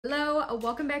Hello,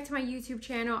 welcome back to my YouTube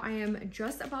channel. I am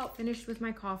just about finished with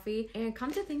my coffee, and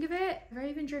come to think of it, did I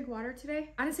even drink water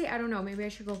today? Honestly, I don't know. Maybe I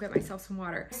should go get myself some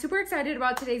water. Super excited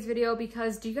about today's video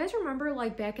because do you guys remember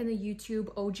like back in the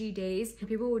YouTube OG days,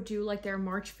 people would do like their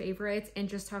March favorites and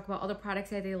just talk about other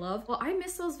products that they love? Well, I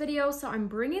miss those videos, so I'm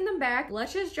bringing them back.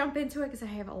 Let's just jump into it because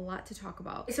I have a lot to talk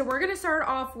about. So we're gonna start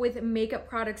off with makeup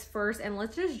products first, and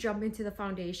let's just jump into the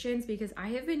foundations because I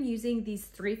have been using these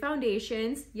 3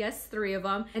 foundations. Yes, 3 of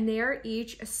them. And they are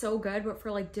each so good, but for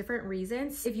like different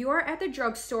reasons. If you are at the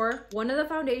drugstore, one of the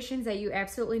foundations that you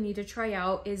absolutely need to try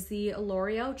out is the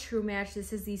L'Oreal True Match.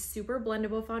 This is the super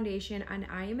blendable foundation, and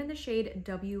I am in the shade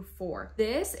W4.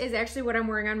 This is actually what I'm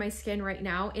wearing on my skin right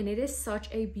now, and it is such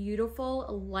a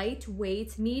beautiful,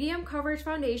 lightweight, medium coverage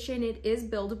foundation. It is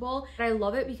buildable, but I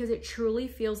love it because it truly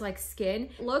feels like skin.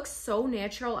 It looks so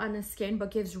natural on the skin,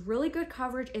 but gives really good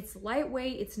coverage. It's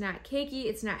lightweight, it's not cakey,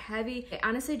 it's not heavy. It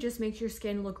honestly just makes your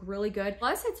skin look really good.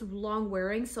 Plus it's long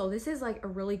wearing, so this is like a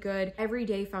really good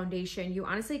everyday foundation. You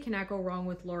honestly cannot go wrong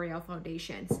with L'Oreal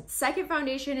foundations. Second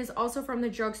foundation is also from the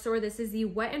drugstore. This is the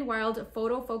Wet n Wild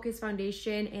Photo Focus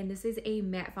Foundation, and this is a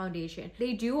matte foundation.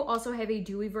 They do also have a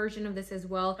dewy version of this as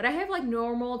well, but I have like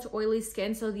normal to oily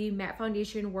skin, so the matte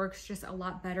foundation works just a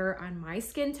lot better on my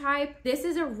skin type. This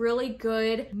is a really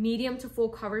good medium to full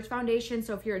coverage foundation,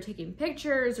 so if you're taking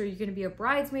pictures or you're going to be a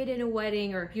bridesmaid in a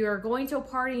wedding, or you're going to a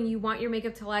party and you want your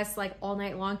makeup to last like all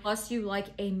night long, plus you like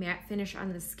a matte finish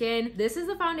on the skin, this is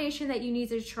the foundation that you need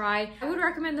to try. I would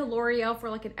recommend the L'Oreal for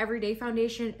like an everyday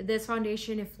foundation. This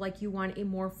foundation if like you want a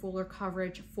more fuller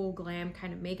coverage, full glam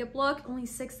kind of makeup look. Only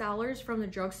 $6 from the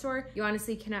drugstore. You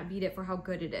honestly cannot beat it for how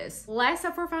good it is. Last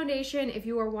up for foundation, if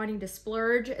you are wanting to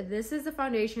splurge, this is the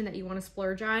foundation that you want to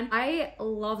splurge on. I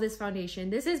love this foundation.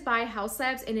 This is by Haus,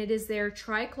 and it is their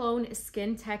Triclone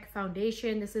Skin Tech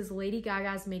Foundation. This is Lady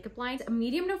Gaga's makeup line. A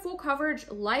medium to full coverage,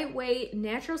 lightweight,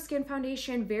 natural skin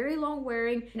foundation, very long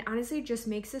wearing, and honestly just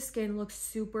makes the skin look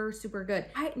super good.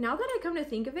 Now that I come to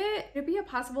think of it, it'd be a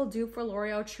possible dupe for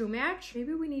L'Oreal True Match.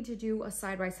 Maybe we need to do a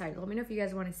side by side. Let me know if you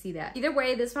guys want to see that. Either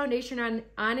way, this foundation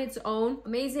on its own,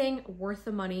 amazing, worth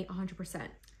the money 100%.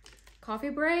 Coffee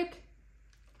break.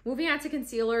 Moving on to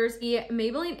concealers, the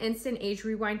Maybelline Instant Age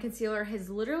Rewind Concealer has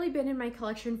literally been in my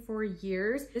collection for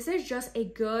years. This is just a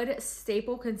good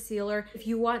staple concealer. If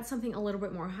you want something a little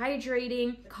bit more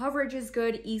hydrating, coverage is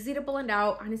good, easy to blend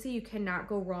out. Honestly, you cannot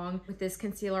go wrong with this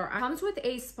concealer. It comes with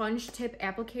a sponge tip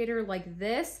applicator like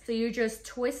this. So you just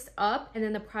twist up and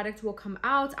then the product will come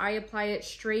out. I apply it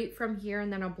straight from here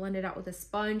and then I'll blend it out with a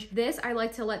sponge. This, I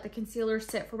like to let the concealer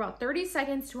sit for about 30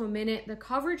 seconds to a minute. The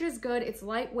coverage is good. It's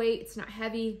lightweight. It's not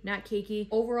heavy, not cakey.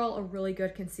 Overall, a really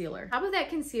good concealer. Top of that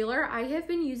concealer, I have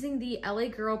been using the LA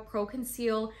Girl Pro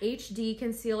Conceal HD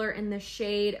Concealer in the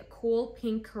shade Cool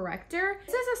Pink Corrector.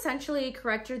 This is essentially a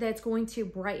corrector that's going to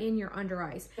brighten your under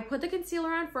eyes. I put the concealer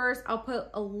on first. I'll put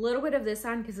a little bit of this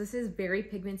on because this is very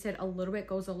pigmented. A little bit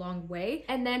goes a long way.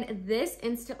 And then this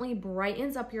instantly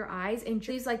brightens up your eyes and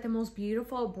leaves like the most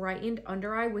beautiful brightened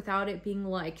under eye without it being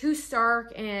like too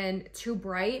stark and too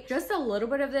bright. Just a little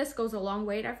bit of this goes a long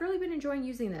way, and I've really been enjoying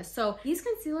using this. So these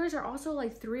concealers are also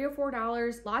like $3 or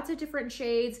 $4, lots of different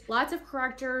shades, lots of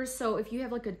correctors. So if you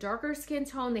have like a darker skin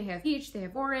tone, they have peach, they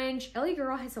have orange. LA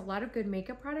Girl has a lot of good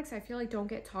makeup products I feel like don't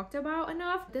get talked about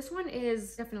enough. This one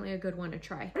is definitely a good one to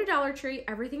try. At a Dollar Tree,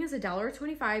 everything is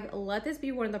 $1.25. Let this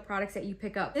be one of the products that you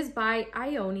pick up. This is by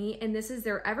Ioni, and this is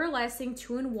their Everlasting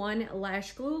 2-in-1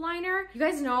 Lash Glue Liner. You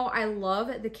guys know I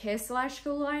love the Kiss Lash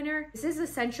Glue Liner. This is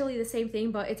essentially the same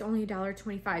thing, but it's only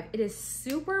 $1.25. It is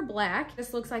super black.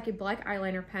 This looks like a black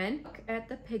eyeliner pen. Look at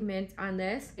the pigment on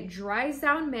this. It dries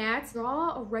down matte.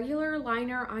 Draw a regular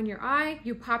liner on your eye.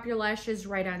 You pop your lashes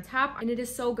right on top, and it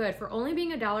is so good. For only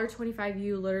being $1.25,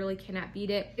 you literally cannot beat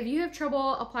it. If you have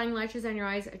trouble applying lashes on your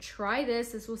eyes, try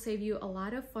this. This will save you a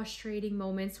lot of frustrating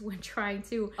moments when trying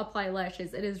to apply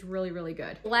lashes. It is really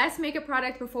good. Last makeup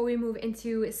product before we move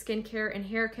into skincare and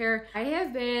hair care, I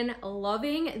have been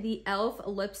loving the e.l.f.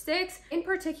 lipsticks. In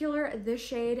particular, this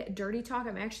shade Dirty Talk.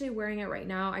 I'm actually wearing it right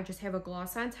now. I just have a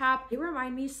gloss on top. They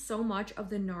remind me so much of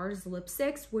the NARS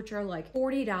lipsticks, which are like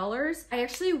 $40. I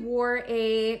actually wore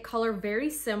a color very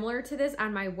similar to this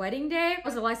on my wedding day. It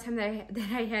was the last time that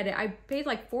I had it. I paid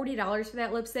like $40 for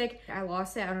that lipstick. I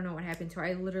lost it. I don't know what happened to it.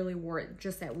 I literally wore it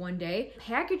just that one day.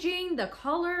 Packaging, the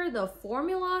color, the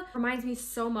formula reminds me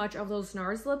so much of those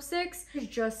NARS lipsticks. It's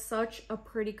just such a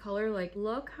pretty color. Like,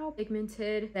 look how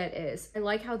pigmented that is. I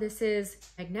like how this is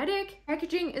magnetic.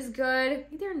 Packaging is good. I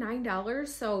think they're $9. $8,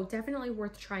 so definitely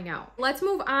worth trying out. Let's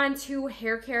move on to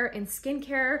hair care and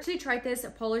skincare. Actually tried this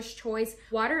Polish Choice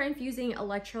water infusing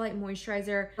electrolyte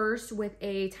moisturizer first with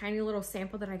a tiny little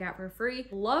sample that I got for free.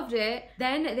 Loved it.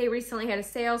 Then they recently had a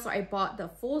sale, so I bought the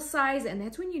full size, and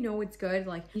that's when you know it's good.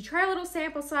 Like, you try a little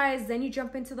sample size, then you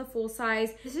jump into the full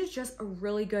size. This is just a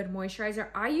really good moisturizer.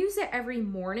 I use it every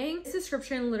morning. This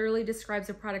description literally describes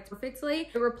the product perfectly.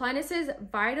 It replenishes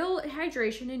vital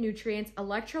hydration and nutrients,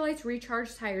 electrolytes,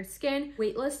 recharge tired skin,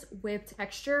 weightless whipped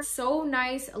texture. So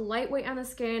nice, lightweight on the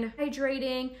skin,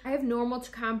 hydrating. I have normal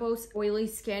to combo oily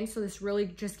skin, so this really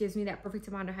just gives me that perfect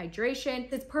amount of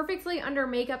hydration. It's perfectly under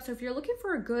makeup, so if you're looking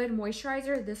for a good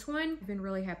moisturizer, this one I've been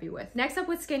really happy with. Next up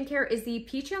with skincare is the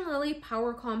Peach and Lily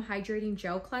Power Calm Hydrating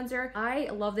Gel Cleanser. I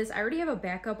love this. I already have a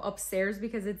backup upstairs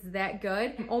because it's that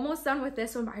good. I'm almost done with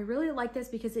this one, but I really like this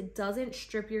because it doesn't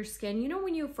strip your skin. You know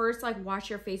when you first like wash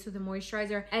your face with a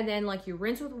moisturizer and then like you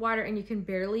rinse with water and you can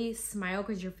barely smile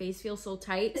because your face feels so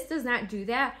tight? This does not do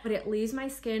that, but it leaves my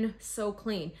skin so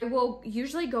clean. I will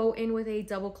usually go in with a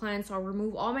double cleanse, so I'll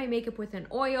remove all my makeup with an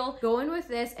oil, go in with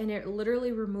this, and it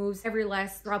literally removes every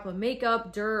last drop of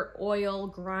makeup, dirt, oil,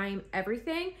 grime,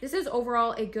 everything. This is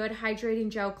overall a good hydrating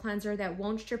gel cleanser that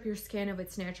won't strip your skin of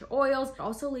its natural oils,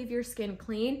 also leave your skin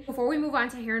clean. Before we move on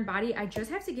to hair and body, I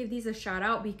just have to give these a shout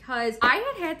out because I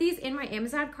had these in my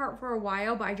Amazon cart for a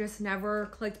while, but I just never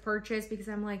clicked purchase because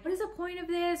I'm like, what is the point of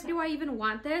this? Why do I even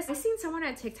want this? I seen someone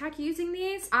on TikTok using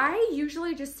these. I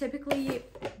usually just typically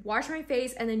wash my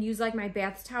face and then use like my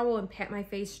bath towel and pat my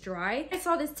face dry. I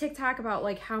saw this TikTok about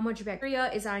like how much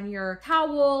bacteria is on your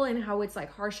towel and how it's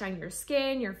like harsh on your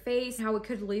skin, your face, how it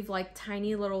could leave like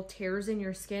tiny little tears in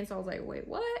your skin. So I was like, wait,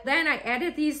 what? Then I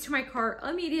added these to my cart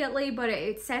immediately, but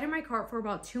it sat in my cart for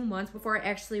about 2 months before I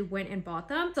actually went and bought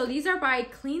them. So these are by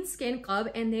Clean Skin Club,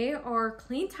 and they are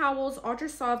clean towels, ultra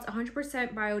soft,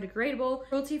 100% biodegradable,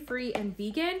 cruelty-free, and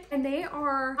vegan. And they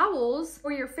are towels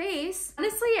for your face.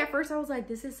 Honestly, at first I was like,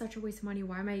 this is such a waste of money.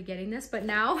 Why am I getting this? But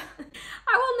now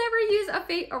I will never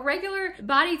use a regular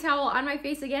body towel on my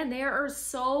face again. They are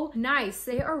so nice.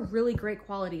 They are really great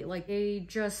quality. Like, they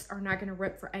just are not gonna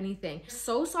rip for anything.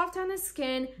 So soft on the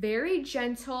skin, very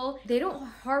gentle. They don't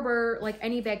harbor like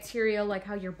any bacteria like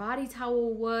how your body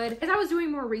towel would. As I was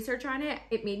doing more research on it,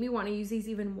 it made me want to use these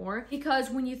even more, because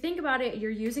when you think about it,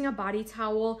 you're using a body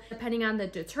towel, depending on the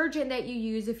detergent that you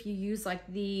use, if you use like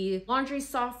the laundry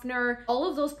softener, all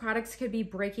of those products could be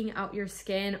breaking out your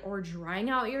skin or drying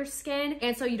out your skin,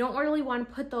 and so you don't really want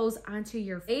to put those onto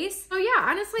your face. So yeah,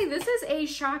 honestly, this is a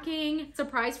shocking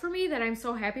surprise for me that I'm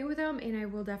so happy with them, and I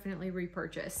will definitely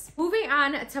repurchase. Moving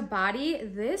on to body,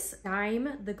 this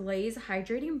Dime the Glaze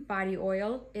Hydrating Body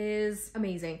Oil is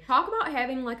amazing. Talk about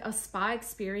having like a spa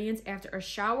experience after a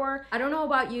shower. I don't know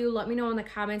about you, let me know in the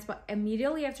comments, but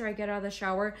immediately after I get out of the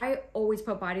shower, I always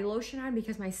put body lotion on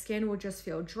because my skin will just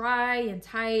feel dry and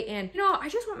tight, and you know, I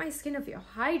just want my skin to feel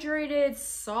hydrated,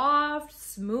 soft,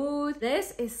 smooth.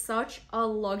 This is such a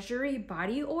luxury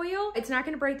body oil. It's not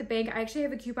gonna break the bank. I actually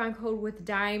have a coupon code with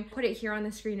Dime. Put it here on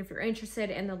the screen if you're interested,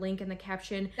 and the link in the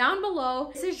caption down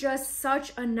below. This is just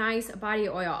such a nice body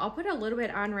oil. I'll put a little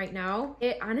bit on right now.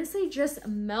 It honestly just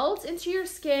melts into your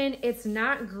skin. It's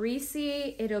not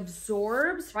greasy. It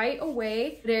absorbs right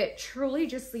away, but it truly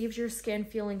just leaves your skin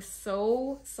feeling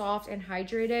so soft and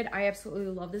hydrated. I absolutely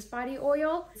love this body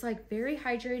oil. It's like very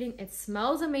hydrating. It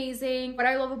smells amazing. What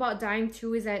I love about Dime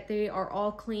too is that they are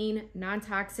all clean,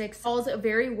 non-toxic. Falls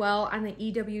very well on the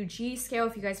EWG scale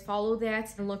if you guys follow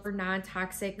that and look for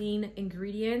non-toxic clean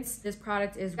ingredients. This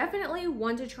product is definitely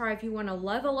one to try if you want to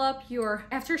level up your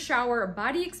after shower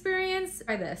body experience.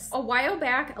 Try this. A while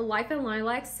back, Life and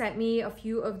Lilac sent me a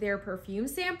few of their perfume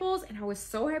samples, and I was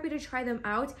so happy to try them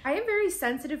out. I am very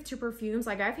sensitive to perfumes.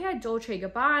 Like, I've had Dolce &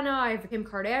 Gabbana, I've Kim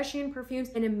Kardashian perfumes,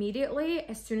 and immediately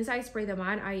as soon as I spray them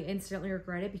on, I instantly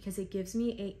regret it because it gives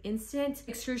me an instant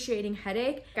excruciating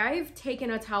headache. I've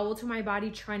taken a towel to my body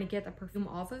trying to get the perfume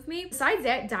off of me. Besides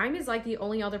that, Dime is like the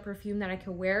only other perfume that I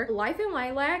could wear. Life and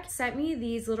Lilac sent me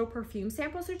these little perfume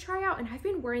samples to try out, and I've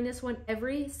been wearing this one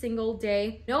every single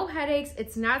day. No headaches.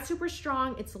 It's not super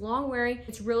strong. It's long wearing.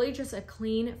 It's really just a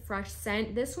clean, fresh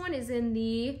scent. This one is in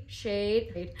the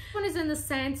shade. This one is in the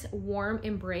scent Warm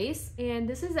Embrace, and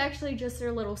this is actually just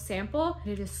their little sample.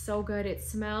 It is so good. It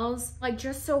smells like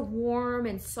just so warm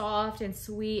and soft and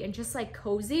sweet and just like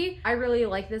cozy. I really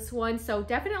like this one, so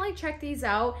definitely check these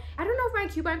out. I don't know if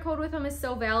my coupon code with them is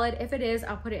still valid. If it is,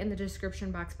 I'll put it in the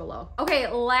description box below. Okay,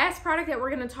 last product that we're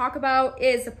gonna talk about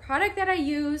is the product that I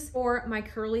use for my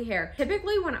curly hair.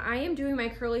 Typically when I am doing my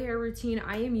curly hair routine,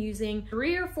 I am using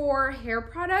 3 or 4 hair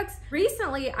products.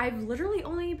 Recently, I've literally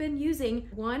only been using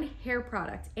one hair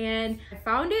product, and I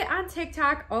found it on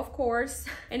TikTok, of course,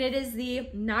 and it is the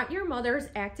Not Your Mother's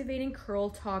Activating Curl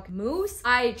Talk Mousse.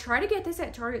 I tried to get this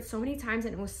at Target so many times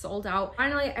and it was sold out.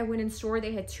 Finally, I went in store.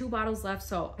 They had 2 bottles left,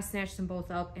 so I snatched them both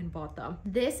up and bought them.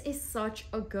 This is such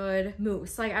a good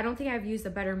mousse. Like, I don't think I've used a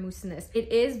better mousse than this.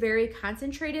 It is very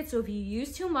concentrated, so if you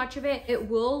use too much of it, it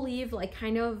will leave like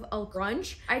kind of a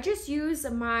crunch. I just use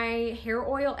my hair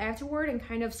oil afterward and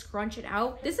kind of scrunch it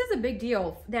out. This is a big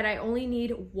deal that I only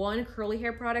need 1 curly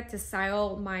hair product to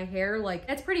style my hair. Like,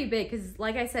 that's pretty big because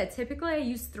like I said, typically I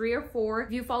use 3 or 4.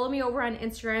 If you follow me over on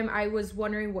Instagram, I was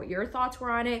wondering what your thoughts were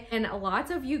on it, and a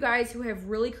lot of you guys who have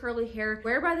really curly hair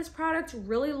swear by this product,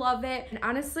 really love it, and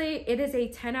honestly it is a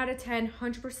 10 out of 10,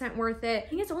 100% worth it. I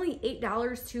think it's only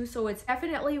 $8 too, so it's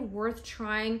definitely worth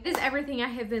trying. This is everything I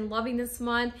have been loving this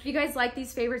month. If you guys like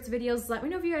these favorites videos, let me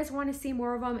know if you guys want to see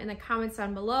more of them in the comments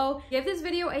down below. Give this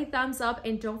video a thumbs up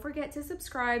and don't forget to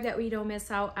subscribe, that way you don't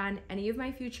miss out on any of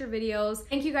my future videos.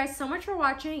 Thank you guys so much for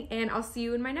watching, and I'll see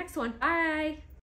you in my next one. Bye.